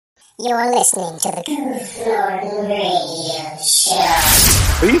You're listening to the Goof Norton Radio Show.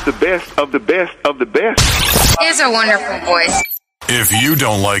 He's the best of the best of the best. He has a wonderful voice. If you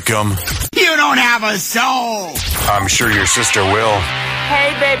don't like him, you don't have a soul. I'm sure your sister will.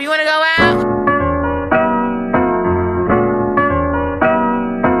 Hey, babe, you want to go out?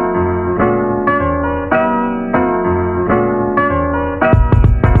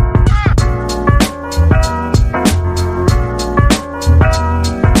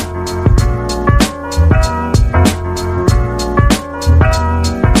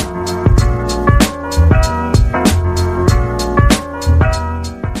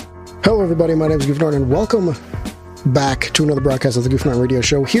 Everybody, my name is Goof Norton, and welcome back to another broadcast of the Goof Norton Radio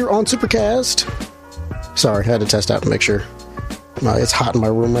Show here on Supercast. Sorry, I had to test out to make sure. It's hot in my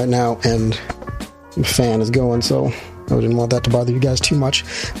room right now, and the fan is going, so I didn't want that to bother you guys too much.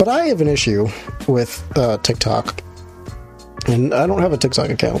 But I have an issue with TikTok, and I don't have a TikTok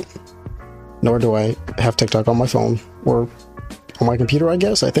account, nor do I have TikTok on my phone or on my computer, I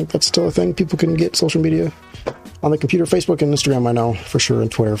guess. I think that's still a thing. People can get social media on the computer. Facebook and Instagram, I know for sure, and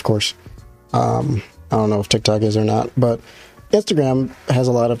Twitter, of course. I don't know if TikTok is or not, but Instagram has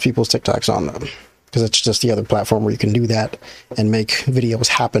a lot of people's TikToks on them because it's just the other platform where you can do that and make videos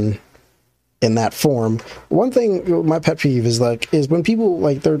happen in that form. One thing, my pet peeve is when people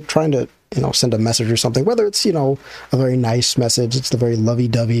they're trying to, send a message or something, whether it's, a very nice message, it's the very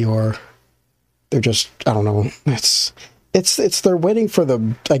lovey-dovey, or they're just, I don't know, it's they're waiting for the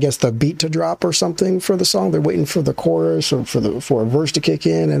beat to drop or something for the song. They're waiting for the chorus or for a verse to kick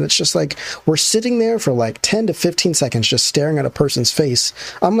in, and it's just like we're sitting there for 10 to 15 seconds just staring at a person's face.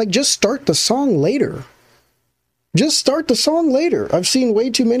 I'm like, just start the song later. Just start the song later. I've seen way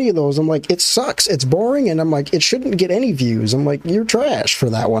too many of those. I'm like, it sucks. It's boring, and I'm like, it shouldn't get any views. I'm like, you're trash for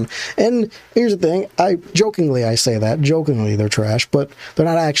that one. And here's the thing. I say that. Jokingly, they're trash, but they're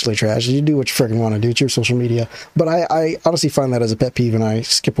not actually trash. You do what you freaking want to do. It's your social media. But I honestly find that as a pet peeve, and I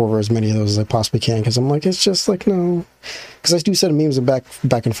skip over as many of those as I possibly can, because I'm like, it's just no. Because I do send memes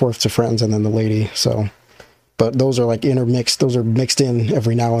back and forth to friends and then the lady, so. But those are intermixed. Those are mixed in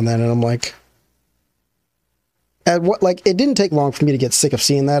every now and then, and I'm like, it didn't take long for me to get sick of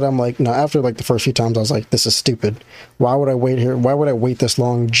seeing that. I'm like, no, after the first few times, I was like, this is stupid. Why would I wait here? Why would I wait this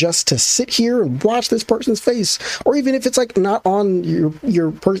long just to sit here and watch this person's face? Or even if it's not on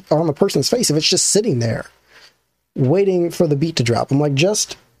on the person's face, if it's just sitting there waiting for the beat to drop, I'm like,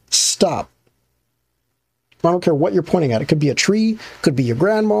 just stop. I don't care what you're pointing at. It could be a tree, could be your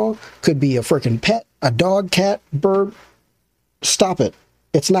grandma, could be a freaking pet, a dog, cat, bird. Stop it.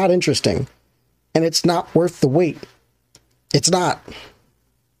 It's not interesting. And it's not worth the wait. It's not.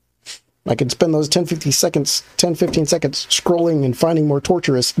 I could spend those 10-15 seconds scrolling and finding more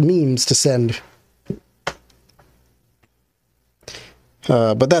torturous memes to send.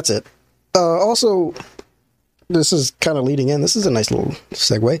 But that's it. Also, this is kind of leading in. This is a nice little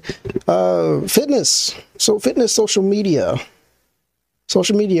segue. Fitness. So fitness social media.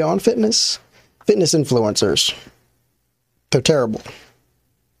 Social media on fitness. Fitness influencers. They're terrible.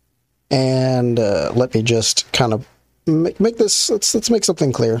 And let me just kind of make this. Let's make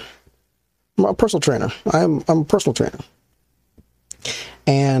something clear. I'm a personal trainer. I'm a personal trainer,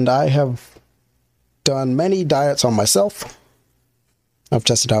 and I have done many diets on myself. I've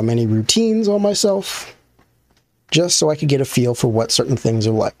tested out many routines on myself, just so I could get a feel for what certain things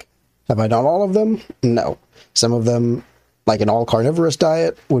are like. Have I done all of them? No. Some of them, like an all carnivorous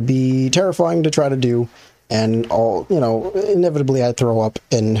diet, would be terrifying to try to do. And inevitably I'd throw up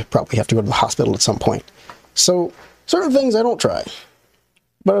and probably have to go to the hospital at some point. So certain things I don't try,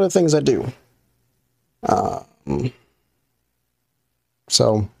 but other things I do.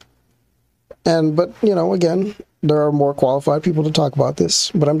 Again, there are more qualified people to talk about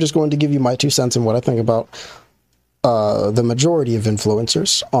this, but I'm just going to give you my 2 cents on what I think about the majority of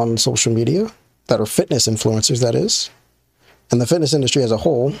influencers on social media that are fitness influencers, that is, and the fitness industry as a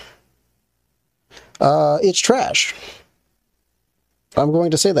whole. It's trash. I'm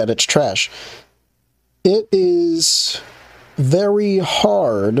going to say that. It's trash. It is very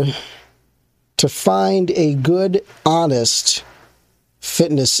hard to find a good, honest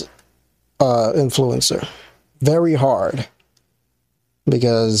fitness influencer. Very hard.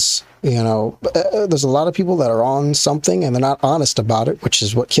 Because, there's a lot of people that are on something and they're not honest about it, which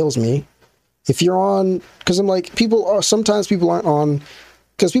is what kills me. If you're on, because I'm like, sometimes people aren't on.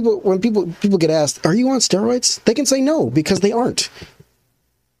 Because when people get asked, are you on steroids? They can say no, because they aren't.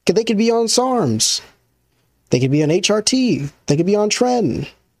 They could be on SARMs. They could be on HRT. They could be on Tren.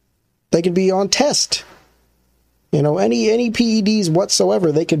 They could be on Test. Any PEDs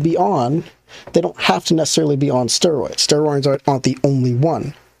whatsoever they could be on. They don't have to necessarily be on steroids. Steroids aren't the only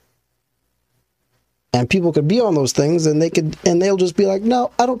one. And people could be on those things and they'll just be like,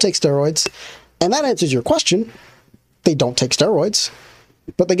 no, I don't take steroids. And that answers your question. They don't take steroids.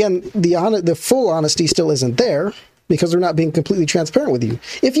 But again, the full honesty still isn't there because they're not being completely transparent with you.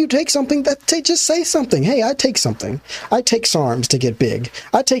 If you take something, just say something. Hey, I take something. I take SARMs to get big.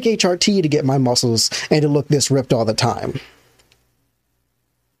 I take HRT to get my muscles and to look this ripped all the time.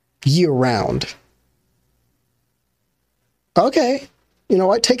 Year round. Okay.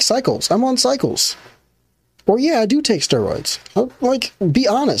 I take cycles. I'm on cycles. Or yeah, I do take steroids. Like, be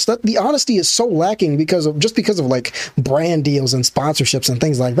honest. The honesty is so lacking because of like brand deals and sponsorships and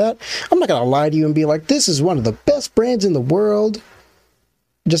things like that. I'm not gonna lie to you and be like, this is one of the best brands in the world,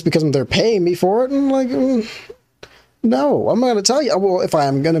 just because they're paying me for it. And like, no, I'm not gonna tell you. Well, if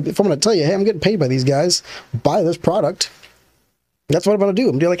I'm gonna tell you, hey, I'm getting paid by these guys, buy this product. That's what I'm gonna do.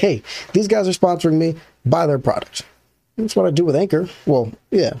 I'm gonna be like, hey, these guys are sponsoring me, buy their product. That's what I do with Anchor. Well,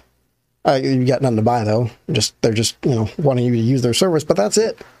 yeah. You got nothing to buy though. They're just wanting you to use their service, but that's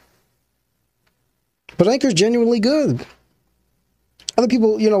it. But Anchor's genuinely good. Other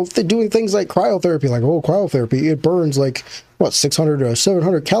people, they're doing things like cryotherapy, like cryotherapy, it burns like 600 or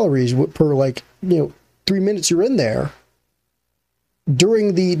 700 calories per 3 minutes you're in there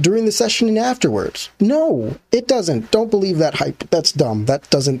during the session and afterwards. No, it doesn't. Don't believe that hype. That's dumb.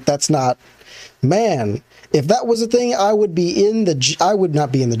 That's not. Man, if that was a thing, I would not be in the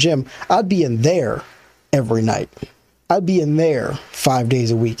gym. I'd be in there every night. I'd be in there 5 days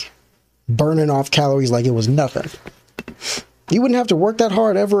a week, burning off calories like it was nothing. You wouldn't have to work that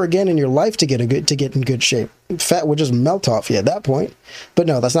hard ever again in your life to get in good shape. Fat would just melt off you at that point. But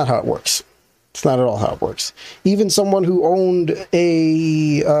no, that's not how it works. It's not at all how it works. Even someone who owned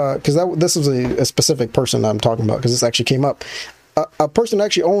this is a specific person I'm talking about because this actually came up. A person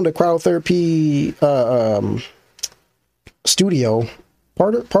actually owned a cryotherapy studio,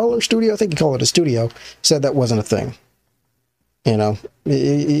 parlor studio, I think you call it a studio, said that wasn't a thing. You gotta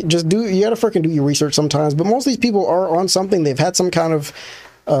freaking do your research sometimes, but most of these people are on something. They've had some kind of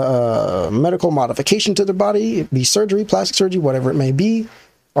medical modification to their body, it be surgery, plastic surgery, whatever it may be,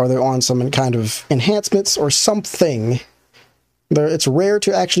 or they're on some kind of enhancements or something. It's rare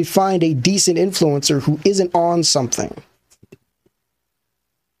to actually find a decent influencer who isn't on something.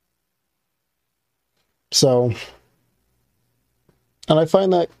 So, and I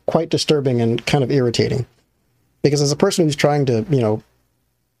find that quite disturbing and kind of irritating. Because as a person who's trying to,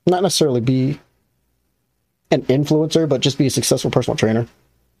 not necessarily be an influencer, but just be a successful personal trainer,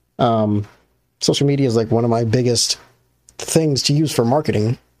 social media is like one of my biggest things to use for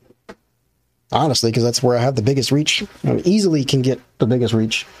marketing. Honestly, because that's where I have the biggest reach. I easily can get the biggest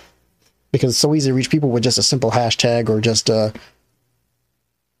reach. Because it's so easy to reach people with just a simple hashtag or just I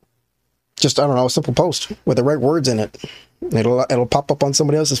don't know, a simple post with the right words in it. It'll pop up on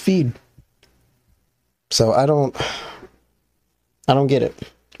somebody else's feed. So I don't get it.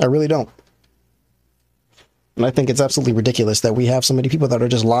 I really don't. And I think it's absolutely ridiculous that we have so many people that are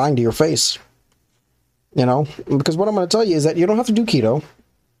just lying to your face. Because what I'm going to tell you is that you don't have to do keto.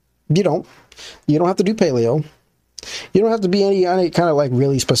 You don't have to do paleo. You don't have to be any kind of like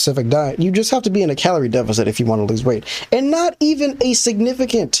really specific diet. You just have to be in a calorie deficit if you want to lose weight. And not even a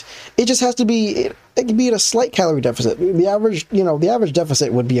significant. It just has to be, it can be at a slight calorie deficit. The average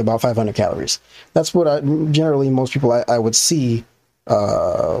deficit would be about 500 calories. That's what generally most people I would see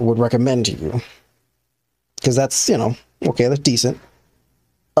would recommend to you. Because that's, okay, that's decent.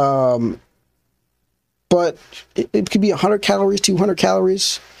 But it could be 100 calories, 200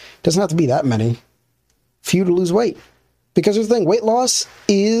 calories. It doesn't have to be that many for you to lose weight. Because here's the thing, weight loss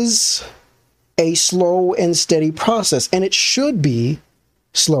is a slow and steady process, and it should be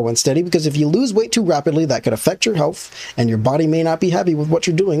slow and steady, because if you lose weight too rapidly, that could affect your health, and your body may not be happy with what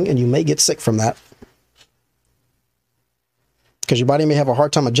you're doing, and you may get sick from that. Because your body may have a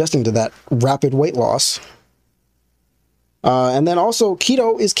hard time adjusting to that rapid weight loss. And then also,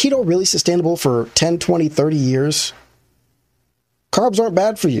 is keto really sustainable for 10, 20, 30 years? Carbs aren't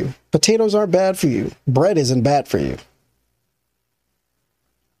bad for you. Potatoes aren't bad for you. Bread isn't bad for you.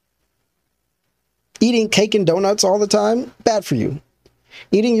 Eating cake and donuts all the time, bad for you.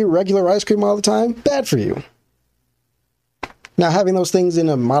 Eating your regular ice cream all the time, bad for you. Now, having those things in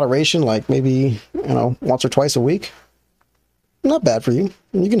a moderation, like maybe, once or twice a week, not bad for you.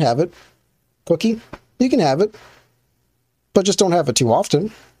 You can have it. Cookie, you can have it. But just don't have it too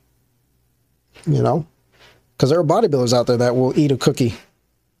often. Because there are bodybuilders out there that will eat a cookie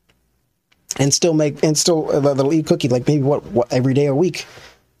and that'll eat a cookie like maybe what every day a week,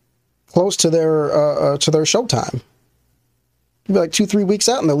 close to their show time. It'll be like 2-3 weeks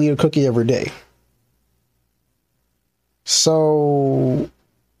out and they'll eat a cookie every day. So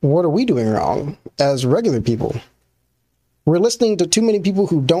what are we doing wrong as regular people? We're listening to too many people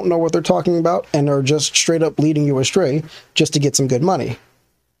who don't know what they're talking about and are just straight up leading you astray just to get some good money.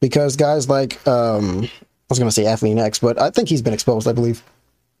 Because guys like, I was going to say Athlean X, but I think he's been exposed, I believe.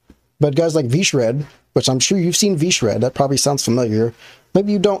 But guys like V-Shred, which I'm sure you've seen V-Shred, that probably sounds familiar.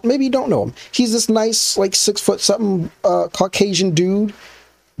 Maybe you don't know him. He's this nice, like 6 foot something Caucasian dude,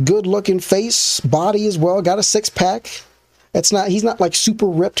 good looking face, body as well, got a 6-pack. He's not like super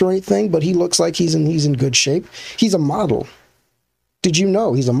ripped or anything, but he looks like he's in good shape. He's a model. Did you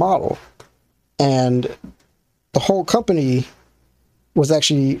know he's a model? And the whole company was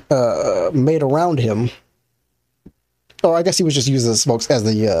actually made around him. Or I guess he was just used as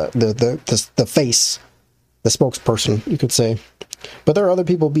the face, the spokesperson, you could say. But there are other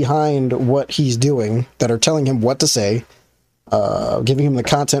people behind what he's doing that are telling him what to say, giving him the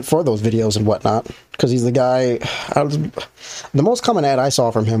content for those videos and whatnot. Because he's the guy. The most common ad I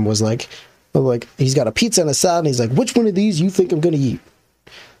saw from him was like he's got a pizza and a salad, and he's like, "Which one of these you think I'm gonna eat?"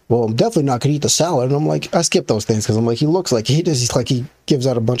 Well, I'm definitely not gonna eat the salad. And I'm like, I skip those things because I'm like, he looks like he gives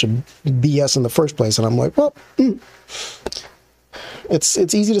out a bunch of BS in the first place, and I'm like, well, it's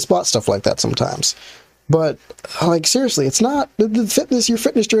easy to spot stuff like that sometimes. But like seriously, it's not your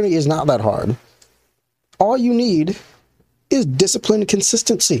fitness journey is not that hard. All you need is discipline and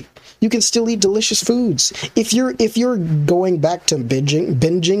consistency. You can still eat delicious foods. If you're going back to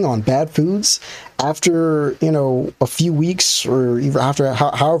binging on bad foods after, a few weeks or even after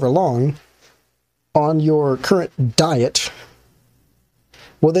however long on your current diet,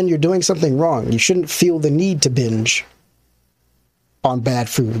 well, then you're doing something wrong. You shouldn't feel the need to binge on bad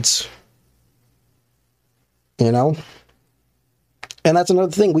foods. And that's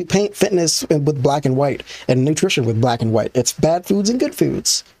another thing. We paint fitness with black and white and nutrition with black and white. It's bad foods and good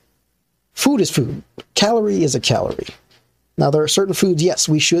foods. Food is food. Calorie is a calorie. Now, there are certain foods, yes,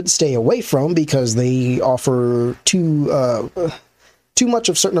 we should stay away from because they offer too much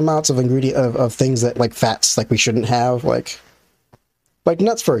of certain amounts of of things that, like fats, like we shouldn't have, like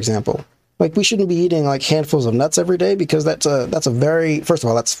nuts, for example. Like, we shouldn't be eating like handfuls of nuts every day because that's a very, first of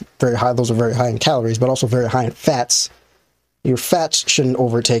all, that's very high. Those are very high in calories, but also very high in fats. Your fats shouldn't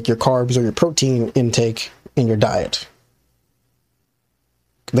overtake your carbs or your protein intake in your diet.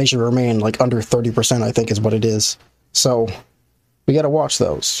 They should remain like under 30%, I think is what it is. So we got to watch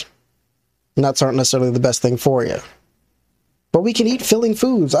those. Nuts aren't necessarily the best thing for you. But we can eat filling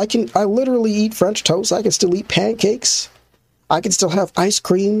foods. I literally eat French toast. I can still eat pancakes. I can still have ice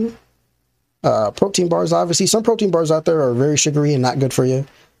cream. Protein bars, obviously. Some protein bars out there are very sugary and not good for you.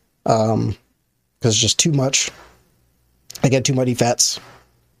 Because it's just too much. Again, too many fats.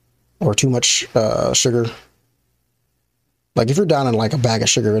 Or too much sugar. Like, if you're down in like a bag of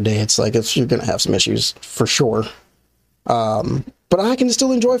sugar a day, you're going to have some issues for sure. But I can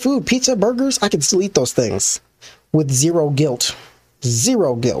still enjoy food. Pizza, burgers, I can still eat those things with zero guilt.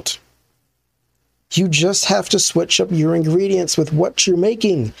 Zero guilt. You just have to switch up your ingredients with what you're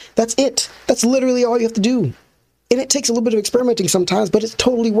making. That's it. That's literally all you have to do. And it takes a little bit of experimenting sometimes, but it's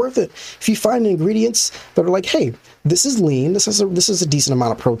totally worth it. If you find ingredients that are like, hey, this is lean, this is a decent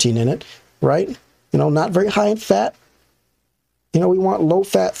amount of protein in it, right? Not very high in fat. We want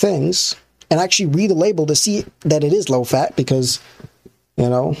low-fat things. And actually read the label to see that it is low-fat because, we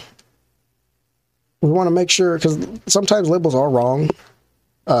want to make sure, because sometimes labels are wrong.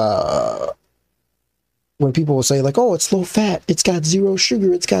 When people will say, like, oh, it's low-fat, it's got zero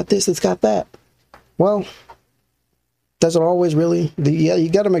sugar, it's got this, it's got that. Well, does it always really? Yeah, you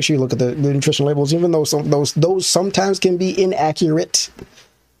got to make sure you look at the nutrition labels, even though those sometimes can be inaccurate.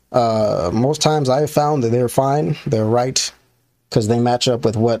 Most times I have found that they're fine, they're right, because they match up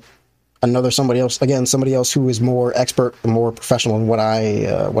with what somebody else who is more expert, more professional in what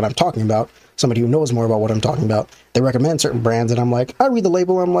I'm talking about, somebody who knows more about what I'm talking about. They recommend certain brands, and I'm like, I read the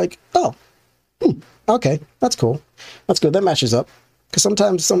label, and I'm like, oh, okay, that's cool, that's good, that matches up. Because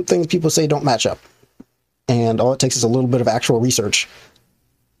sometimes some things people say don't match up, and all it takes is a little bit of actual research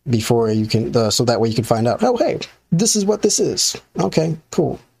before you can, so that way you can find out, oh, hey, this is what this is. Okay,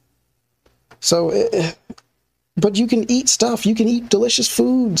 cool. So, but you can eat stuff. You can eat delicious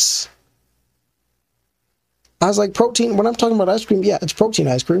foods. I was like, protein, when I'm talking about ice cream, yeah, it's protein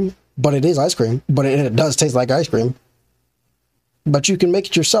ice cream, but it is ice cream, but it does taste like ice cream. But you can make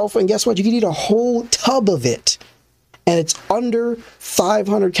it yourself, and guess what? You can eat a whole tub of it, and it's under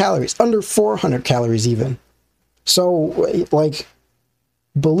 500 calories, under 400 calories even. So, like,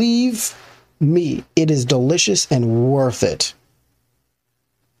 believe me, it is delicious and worth it.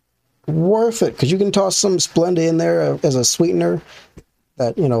 Worth it, because you can toss some Splenda in there as a sweetener,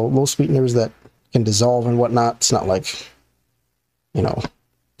 that, low sweeteners that can dissolve and whatnot. It's not like,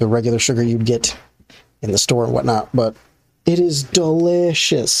 the regular sugar you'd get in the store and whatnot, but it is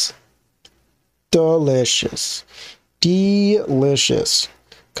delicious. Delicious. Delicious.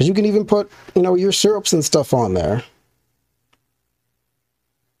 Because you can even put, your syrups and stuff on there.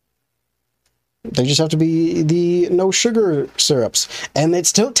 They just have to be the no sugar syrups. And it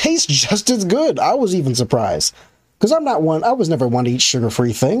still tastes just as good. I was even surprised. Because I was never one to eat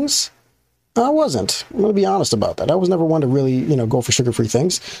sugar-free things. I wasn't. I'm going to be honest about that. I was never one to really, go for sugar-free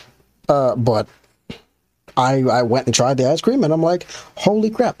things. But I went and tried the ice cream, and I'm like, holy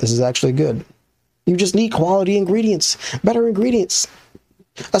crap, this is actually good. You just need quality ingredients, better ingredients.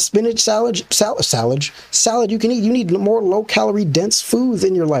 A spinach salad you can eat. You need more low-calorie, dense foods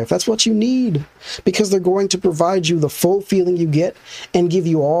in your life. That's what you need, because they're going to provide you the full feeling you get and give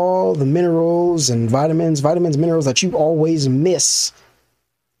you all the minerals and vitamins, minerals that you always miss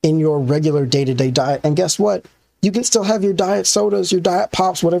in your regular day-to-day diet. And guess what? You can still have your diet sodas, your diet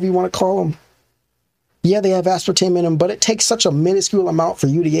pops, whatever you want to call them. Yeah, they have aspartame in them, but it takes such a minuscule amount for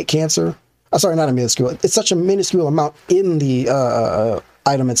you to get cancer. Sorry, not a minuscule. It's such a minuscule amount in the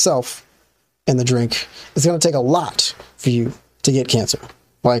item itself, in the drink. It's going to take a lot for you to get cancer.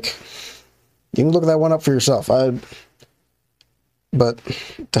 Like, you can look that one up for yourself. But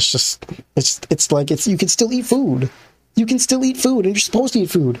that's just, you can still eat food. You can still eat food, and you're supposed to eat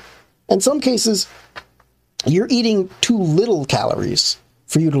food. In some cases, you're eating too little calories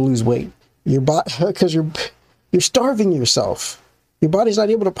for you to lose weight. Your body, because you're starving yourself. Your body's not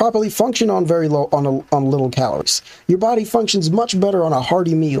able to properly function on very low, on little calories. Your body functions much better on a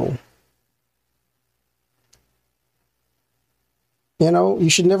hearty meal. You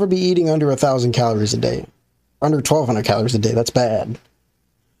should never be eating under 1,000 calories a day. Under 1,200 calories a day, that's bad.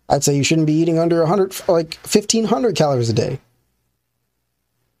 I'd say you shouldn't be eating under 1,500 calories a day.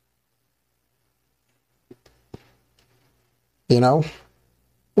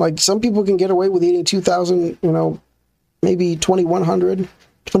 Like, some people can get away with eating 2,000, maybe 2,100,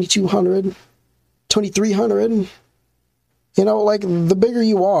 2,200, 2,300. Like, the bigger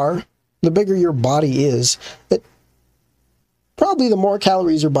you are, the bigger your body is, probably the more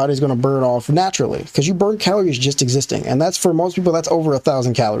calories your body's going to burn off naturally, because you burn calories just existing. And that's, for most people, that's over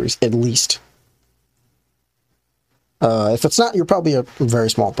 1,000 calories, at least. If it's not, you're probably a very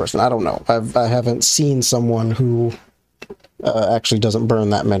small person. I don't know. I haven't seen someone who actually doesn't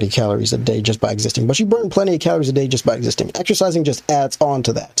burn that many calories a day just by existing. But you burn plenty of calories a day just by existing. Exercising just adds on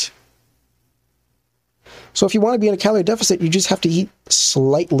to that. So if you want to be in a calorie deficit, you just have to eat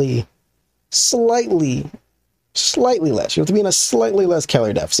slightly less. You have to be in a slightly less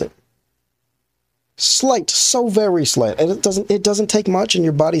calorie deficit. Slight, so very slight. And it doesn't take much, and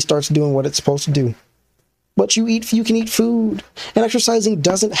your body starts doing what it's supposed to do. But you can eat food. And exercising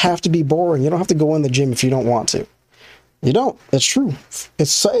doesn't have to be boring. You don't have to go in the gym if you don't want to. You don't. It's true.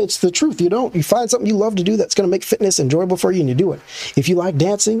 It's the truth. You don't. You find something you love to do that's going to make fitness enjoyable for you, and you do it. If you like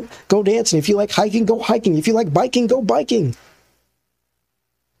dancing, go dancing. If you like hiking, go hiking. If you like biking, go biking.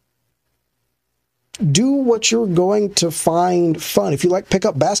 Do what you're going to find fun. If you like pick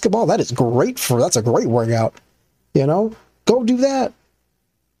up basketball, that's a great workout. Go do that.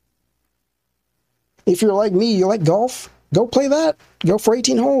 If you're like me, you like golf, go play that. Go for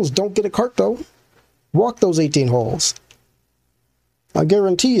 18 holes. Don't get a cart though. Walk those 18 holes. I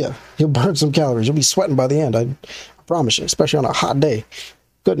guarantee you'll burn some calories. You'll be sweating by the end. I promise you, especially on a hot day.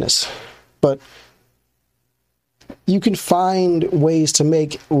 Goodness. But you can find ways to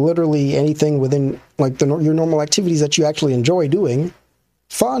make literally anything within your normal activities that you actually enjoy doing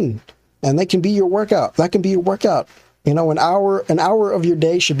fun, and they can be your workout. That can be your workout. An hour of your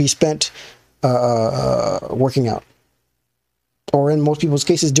day should be spent working out, or in most people's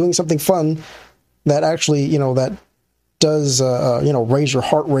cases, doing something fun that actually that does raise your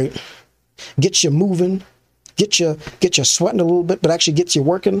heart rate, gets you moving, get you sweating a little bit, but actually gets you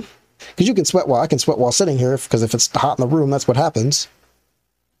working. Because you can sweat I can sweat while sitting here, because if it's hot in the room, that's what happens.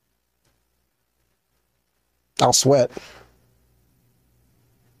 I'll sweat.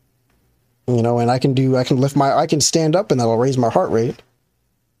 And I can stand up, and that'll raise my heart rate.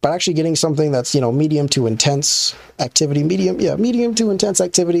 But actually getting something that's, medium to intense activity, medium to intense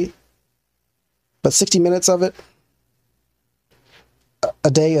activity, but 60 minutes of it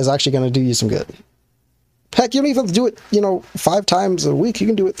a day is actually going to do you some good. Heck, you don't even have to do it, 5 times a week. You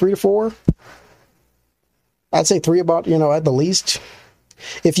can do it 3 to 4. I'd say 3 about, at the least.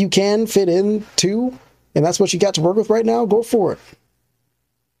 If you can fit in 2, and that's what you got to work with right now, go for it.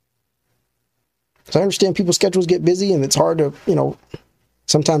 So I understand people's schedules get busy, and it's hard to,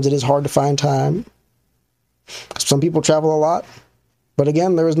 sometimes it is hard to find time. Some people travel a lot. But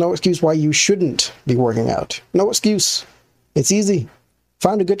again, there is no excuse why you shouldn't be working out. No excuse. It's easy.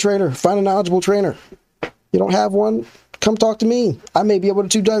 Find a good trainer. Find a knowledgeable trainer. You don't have one? Come talk to me. I may be able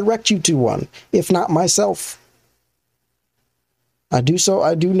to direct you to one, if not myself. I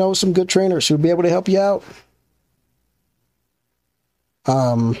do know some good trainers who would be able to help you out.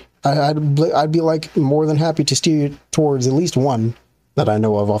 I'd be like more than happy to steer you towards at least one that I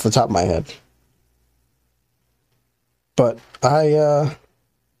know of off the top of my head. But I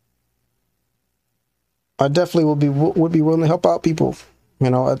definitely would be willing to help out people. You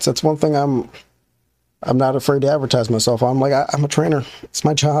know, that's one thing I'm not afraid to advertise myself. I'm a trainer. It's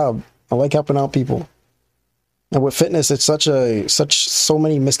my job. I like helping out people. And with fitness, it's so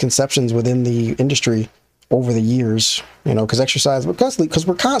many misconceptions within the industry over the years, you know, because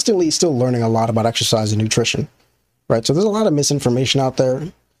we're constantly still learning a lot about exercise and nutrition, right? So there's a lot of misinformation out there.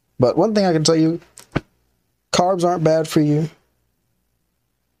 But one thing I can tell you, carbs aren't bad for you.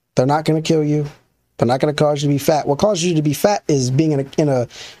 They're not going to kill you. They're not going to cause you to be fat. What causes you to be fat is being in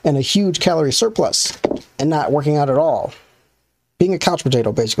a huge calorie surplus and not working out at all. Being a couch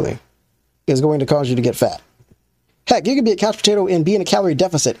potato, basically, is going to cause you to get fat. Heck, you could be a couch potato and be in a calorie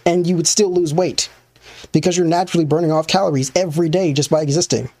deficit, and you would still lose weight because you're naturally burning off calories every day just by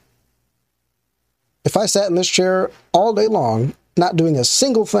existing. If I sat in this chair all day long, not doing a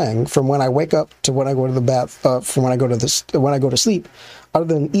single thing from when I wake up to when I go to the bath, from when I go to sleep, other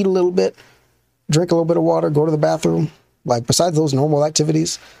than eat a little bit, drink a little bit of water, go to the bathroom, like besides those normal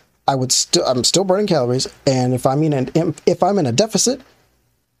activities, I'm still burning calories. And if I'm in a deficit,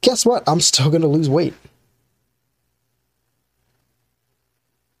 guess what? I'm still going to lose weight.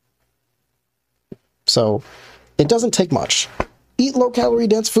 So it doesn't take much. Eat low calorie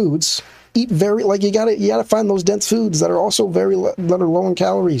dense foods. Eat you gotta find those dense foods that are also that are low in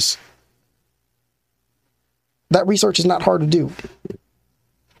calories. That research is not hard to do.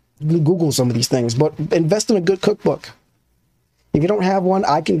 You can Google some of these things, but invest in a good cookbook. If you don't have one,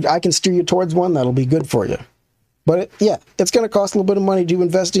 I can steer you towards one that'll be good for you. But it's going to cost a little bit of money to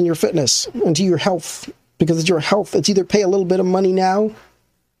invest in your fitness, into your health, because it's your health. It's either pay a little bit of money now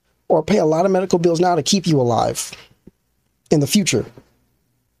or pay a lot of medical bills now to keep you alive in the future.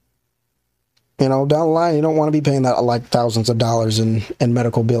 You know, down the line, you don't want to be paying that like thousands of dollars in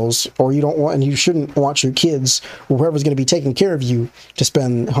medical bills, or you shouldn't want your kids, or whoever's going to be taking care of you, to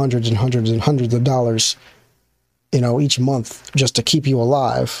spend hundreds and hundreds and hundreds of dollars, you know, each month just to keep you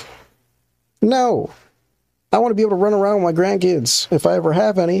alive. No. I want to be able to run around with my grandkids, if I ever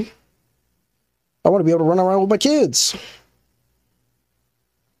have any. I want to be able to run around with my kids.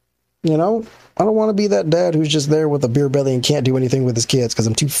 You know, I don't want to be that dad who's just there with a beer belly and can't do anything with his kids because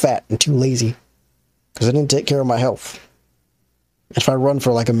I'm too fat and too lazy. Because I didn't take care of my health. If I run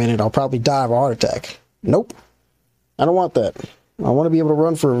for like a minute, I'll probably die of a heart attack. Nope. I don't want that. I want to be able to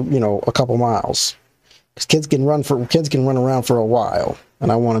run for, you know, a couple miles. Because kids can run around for a while. And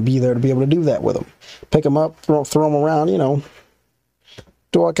I want to be there to be able to do that with them. Pick them up, throw them around, you know.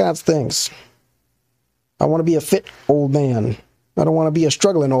 Do all kinds of things. I want to be a fit old man. I don't want to be a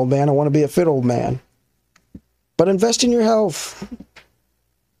struggling old man. I want to be a fit old man. But invest in your health.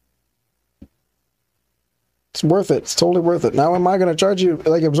 It's worth it. It's totally worth it. Now, am I going to charge you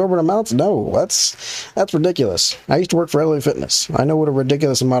like exorbitant amounts? No, that's ridiculous. I used to work for LA Fitness. I know what a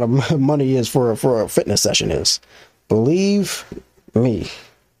ridiculous amount of money is for a fitness session is. Believe me.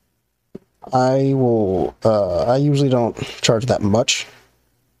 I usually don't charge that much.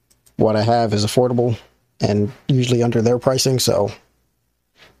 What I have is affordable and usually under their pricing, so.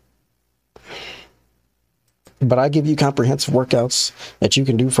 But I give you comprehensive workouts that you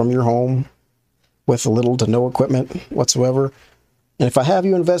can do from your home with little to no equipment whatsoever. And if I have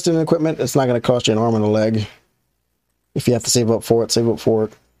you invest in equipment, it's not going to cost you an arm and a leg. If you have to save up for it, save up for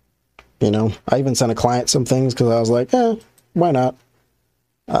it. You know, I even sent a client some things because I was like, why not?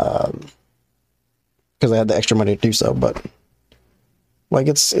 Because I had the extra money to do so. But like,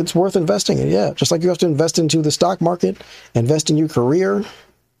 it's worth investing in. Yeah, just like you have to invest into the stock market, invest in your career.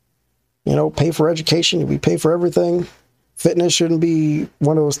 You know, pay for education. We pay for everything. Fitness shouldn't be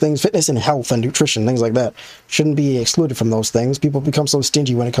one of those things. Fitness and health and nutrition, things like that, shouldn't be excluded from those things. People become so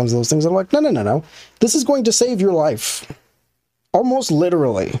stingy when it comes to those things. I'm like, no. This is going to save your life. Almost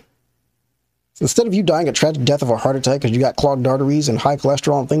literally. Instead of you dying a tragic death of a heart attack because you got clogged arteries and high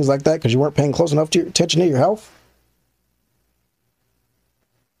cholesterol and things like that because you weren't paying close enough attention to your health,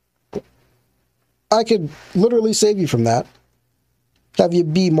 I could literally save you from that. Have you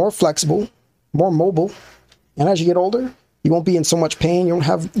be more flexible, more mobile, and as you get older, you won't be in so much pain. You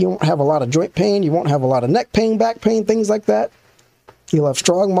won't have a lot of joint pain. You won't have a lot of neck pain, back pain, things like that. You'll have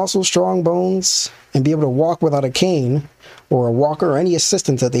strong muscles, strong bones, and be able to walk without a cane or a walker or any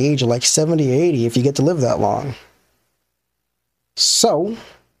assistance at the age of like 70 or 80 if you get to live that long. So,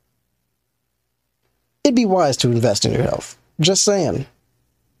 it'd be wise to invest in your health. Just saying.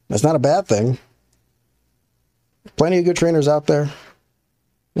 It's not a bad thing. Plenty of good trainers out there.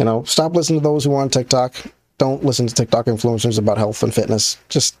 You know, stop listening to those who are on TikTok. Don't listen to TikTok influencers about health and fitness.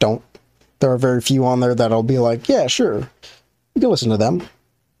 Just don't. There are very few on there that'll be like, yeah, sure. You can listen to them.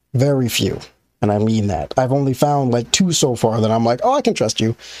 Very few. And I mean that. I've only found like 2 so far that I'm like, oh, I can trust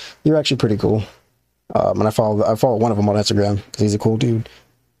you. You're actually pretty cool. And I follow one of them on Instagram because he's a cool dude.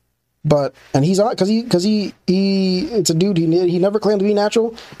 But, and he's on, because it's a dude, he never claimed to be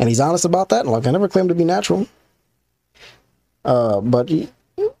natural, and he's honest about that. And like, I never claimed to be natural. But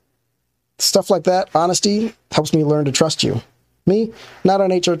stuff like that, honesty, helps me learn to trust you. Me, not on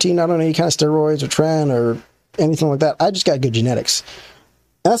HRT, not on any kind of steroids or tren or anything like that. I just got good genetics.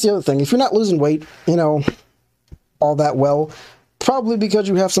 And that's the other thing. If you're not losing weight, you know, all that well, probably because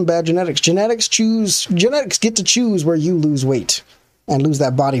you have some bad genetics. Genetics get to choose where you lose weight and lose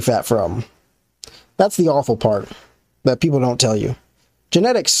that body fat from. That's the awful part that people don't tell you.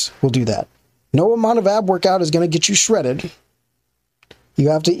 Genetics will do that. No amount of ab workout is going to get you shredded. You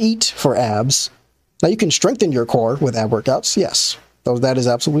have to eat for abs. Now, you can strengthen your core with ab workouts. Yes, that is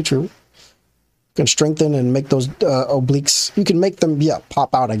absolutely true. You can strengthen and make those obliques. You can make them,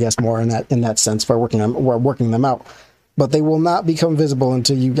 pop out, I guess, more in that sense by working them out. But they will not become visible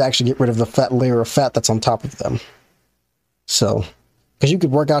until you actually get rid of the fat layer of fat that's on top of them. So, because you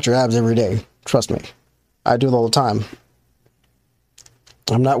could work out your abs every day. Trust me. I do it all the time.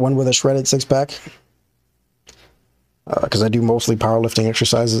 I'm not one with a shredded six-pack. Because I do mostly powerlifting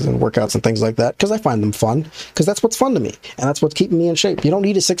exercises and workouts and things like that. Because I find them fun. Because that's what's fun to me. And that's what's keeping me in shape. You don't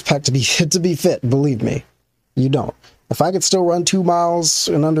need a six-pack to be fit. Believe me. You don't. If I could still run 2 miles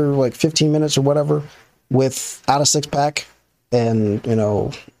in under like 15 minutes or whatever without a six-pack and, you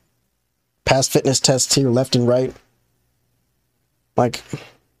know, pass fitness tests here left and right, like,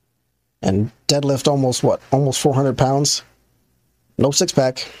 and deadlift almost 400 pounds. No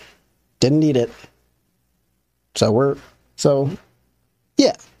six-pack. Didn't need it. So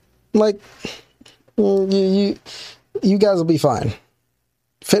yeah, like, you guys will be fine.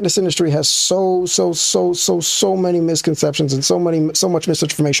 Fitness industry has so many misconceptions and so much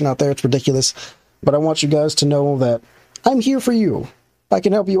misinformation out there. It's ridiculous. But I want you guys to know that I'm here for you. I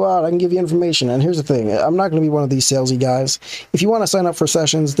can help you out. I can give you information. And here's the thing. I'm not going to be one of these salesy guys. If you want to sign up for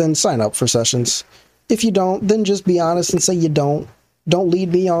sessions, then sign up for sessions. If you don't, then just be honest and say you don't. Don't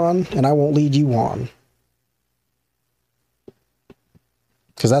lead me on, and I won't lead you on.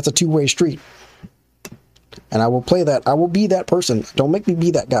 Because that's a two-way street. And I will play that. I will be that person. Don't make me be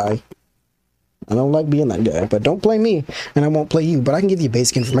that guy. I don't like being that guy. But don't play me, and I won't play you. But I can give you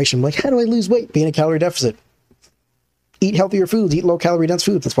basic information. Like, how do I lose weight? Be in a calorie deficit. Eat healthier foods. Eat low-calorie dense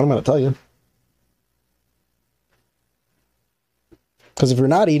foods. That's what I'm going to tell you. Because if you're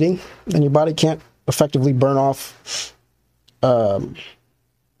not eating, then your body can't effectively burn off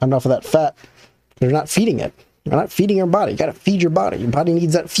enough of that fat. You're not feeding it. You're not feeding your body. You got to feed your body. Your body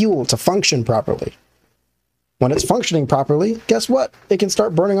needs that fuel to function properly. When it's functioning properly, guess what? It can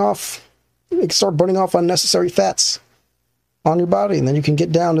start burning off. It can start burning off unnecessary fats on your body, and then you can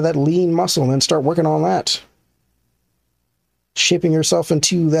get down to that lean muscle and then start working on that. Shaping yourself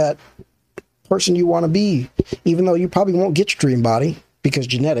into that person you want to be, even though you probably won't get your dream body because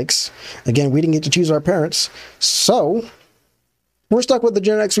genetics. Again, we didn't get to choose our parents, so we're stuck with the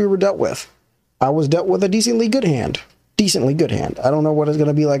genetics we were dealt with. I was dealt with a decently good hand. I don't know what it's going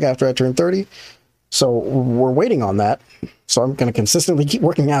to be like after I turn 30. So we're waiting on that. So I'm going to consistently keep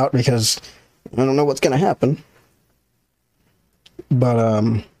working out because I don't know what's going to happen.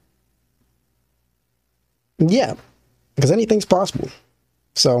 But, yeah, because anything's possible.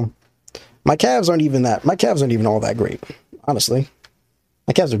 So my calves aren't even all that great, honestly.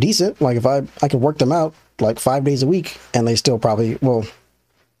 My calves are decent. Like, if I could work them out like 5 days a week, and they still probably, well,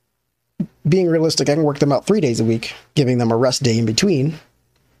 being realistic, I can work them out 3 days a week, giving them a rest day in between,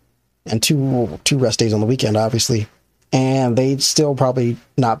 and two rest days on the weekend, obviously, and they'd still probably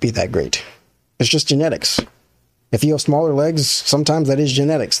not be that great. It's just genetics. If you have smaller legs, sometimes that is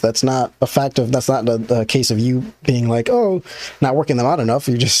genetics. That's not a case of you being like, oh, not working them out enough.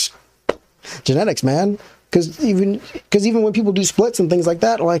 You're just genetics, man. Because even when people do splits and things like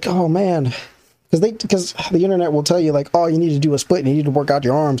that, like, oh man, because the internet will tell you, like, oh, you need to do a split and you need to work out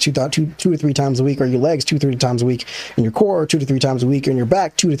your arms two to 3 times a week, or your legs 2 to 3 times a week, and your core 2 to 3 times a week, and your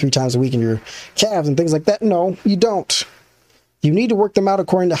back 2 to 3 times a week, and your calves and things like that. No, you don't. You need to work them out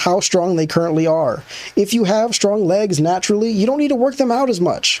according to how strong they currently are. If you have strong legs naturally, you don't need to work them out as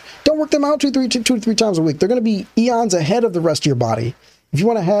much. Don't work them out 2 to 3 times a week. They're going to be eons ahead of the rest of your body. If you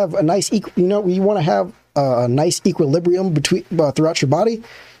want to have a nice, you want to have a nice equilibrium between throughout your body,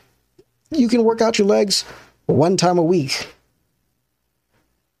 you can work out your legs 1 time a week.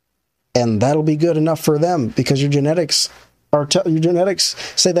 And that'll be good enough for them because your genetics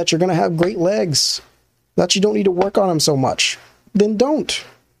say that you're going to have great legs, that you don't need to work on them so much. Then don't.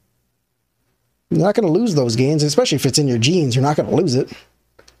 You're not going to lose those gains, especially if it's in your genes. You're not going to lose it.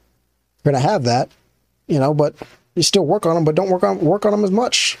 You're going to have that, but you still work on them, but don't work on them as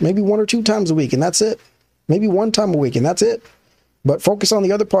much. Maybe 1 or 2 times a week, and that's it. Maybe 1 time a week, and that's it. But focus on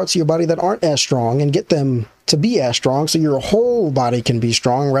the other parts of your body that aren't as strong and get them to be as strong so your whole body can be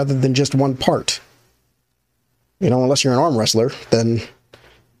strong rather than just one part. Unless you're an arm wrestler, then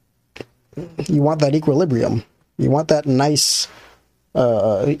you want that equilibrium. You want that nice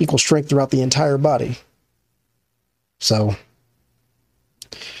equal strength throughout the entire body. So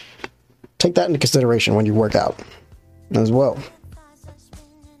take that into consideration when you work out as well.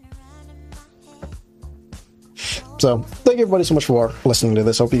 So thank you everybody so much for listening to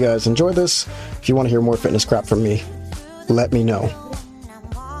this. Hope you guys enjoyed this. If you want to hear more fitness crap from me, let me know,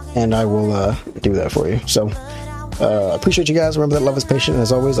 and I will do that for you. So appreciate you guys. Remember that love is patient, and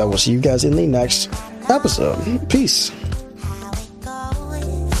as always, I will see you guys in the next episode. Peace.